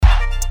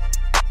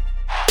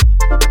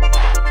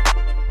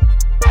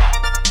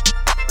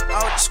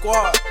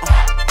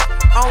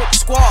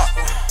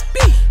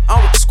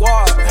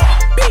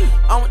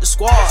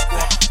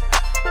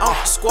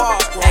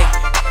squad.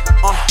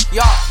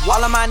 Y'all,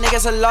 all of my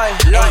niggas are loyal.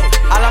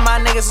 All of my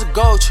niggas are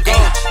gold. Hey,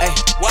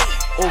 what?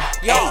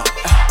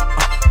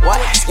 What?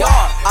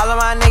 All of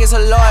my niggas are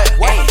loyal.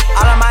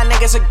 All of my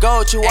niggas are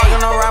gold. You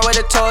walking around with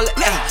a toilet.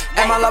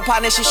 And my little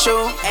partner, she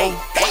shoot.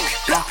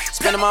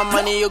 Spending my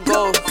money, you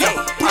gold.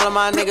 All of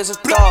my niggas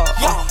are thug.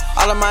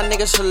 All of my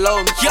niggas are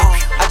low.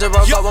 I just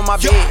broke up with my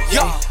bitch.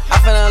 I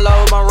fell in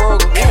love with my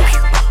Rogue.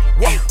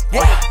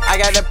 I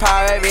got the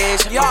power,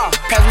 bitch.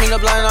 Pass me the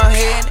blunt on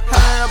head.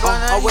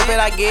 I whip it,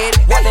 I get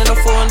it. Walked in the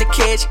fool in the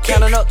kitchen.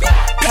 Counting up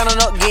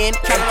again.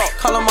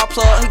 Callin' my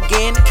plug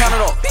again. Count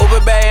it up.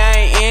 Uber bag, I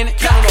ain't in it.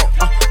 Count it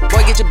up.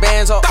 Boy, get your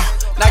bands up.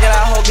 Knock it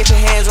out, ho, get your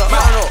hands up.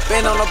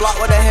 Been on the block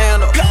with a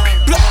handle.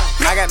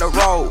 I got the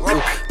roll.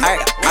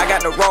 I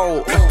got the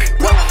roll.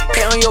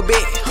 Hit on your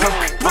bitch.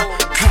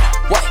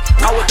 What?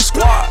 I'm with the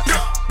squad.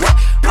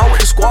 I'm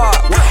with the squad.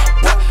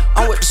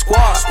 I'm with the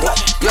squad.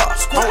 Yeah,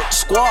 I'm with the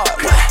squad.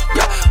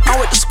 Yeah, I'm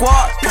with the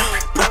squad.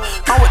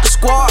 I'm with the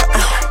squad.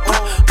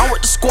 I'm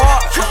with the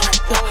squad.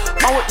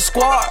 I'm with the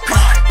squad.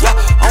 Yeah,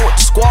 I'm with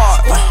the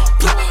squad.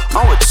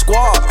 I'm with the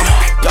squad.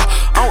 Yeah,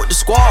 I'm with the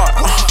squad.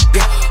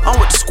 Yeah, I'm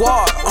with the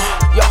squad.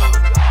 Yeah.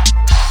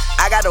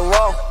 I got the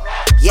roll.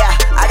 Yeah,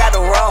 I got the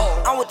roll.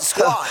 I'm with the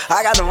squad.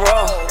 I got the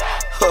roll.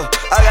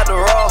 I got the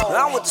roll.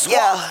 I'm with the squad.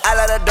 Yeah, I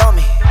let her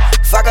dummy.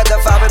 Fuck up the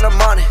 5 in the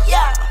morning.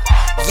 Yeah,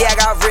 I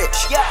got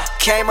rich.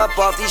 Came up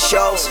off these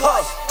shows.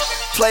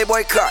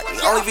 Playboi Carti,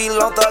 only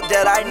V-Lone thug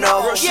that I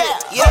know.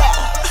 Yeah,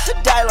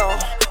 die long.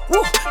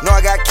 No,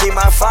 I gotta keep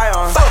my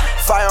firearm.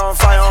 Firearms.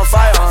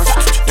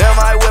 In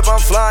my whip, I'm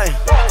flying.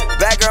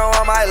 Bad girl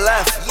on my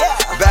left.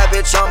 Bad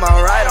bitch on my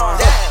right arm.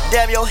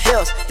 Damn, your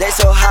heels, they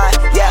so high.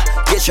 Yeah,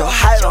 get your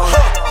height on.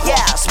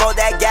 Yeah, smoke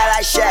that guy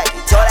like Shaq.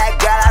 Told that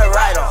guy I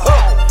ride on.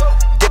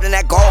 Dipped in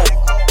that gold.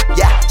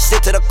 Yeah,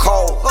 stick to the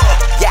cold.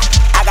 Yeah,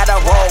 I got that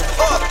roll.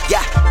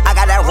 Yeah, I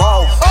got that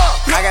roll.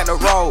 I got the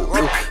roll.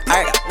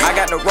 I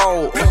got the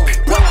roll.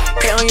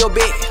 Hit on your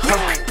bitch.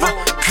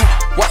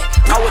 What?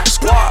 I'm with the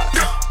squad.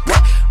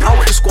 I'm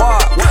with the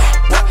squad.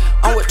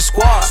 I'm with the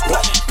squad.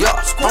 Yeah,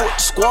 I'm with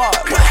the squad.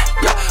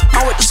 Yeah,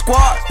 I'm with the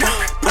squad.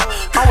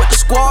 I'm with the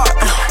squad.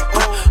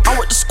 I'm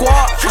with the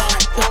squad.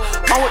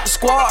 I'm with the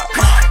squad.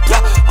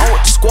 Yeah, I'm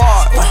with the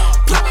squad.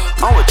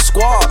 I'm with the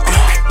squad.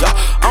 Yeah,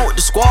 I'm with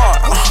the squad.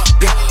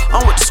 Yeah,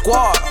 I'm with the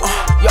squad.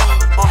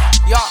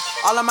 Yeah,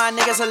 all of my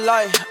niggas are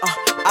loyal.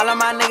 All of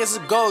my niggas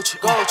are gold.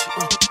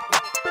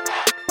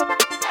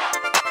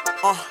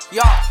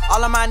 Yeah,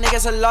 all of my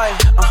niggas are loyal.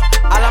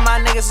 All of my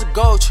niggas are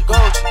gold.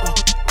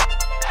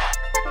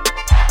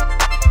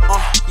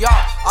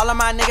 Yeah, all of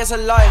my niggas are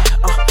loyal.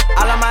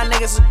 All of my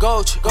niggas are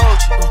gold.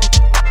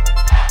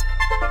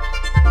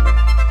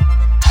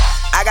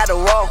 I got the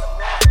roll.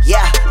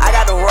 Yeah, I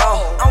got the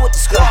roll. I'm with the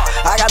squad.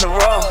 I got the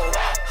roll.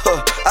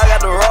 I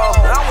got the roll.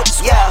 I'm with the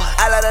squad. Yeah,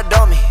 I let her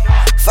dummy.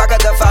 Fuck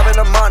up the 5 in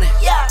the morning.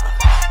 Yeah,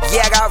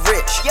 I got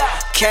rich.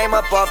 Came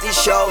up off these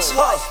shows.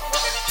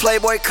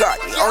 Playboi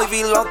Carti, only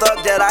V-Lone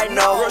thug that I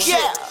know.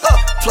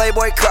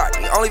 Playboi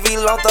Carti, only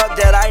V-Lone thug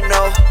that I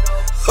know.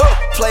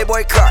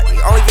 Playboi Carti,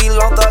 only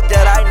V-Lone thug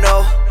that I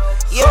know.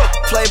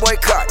 Playboi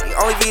Carti,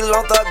 only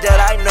V-Lone thug that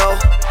I know.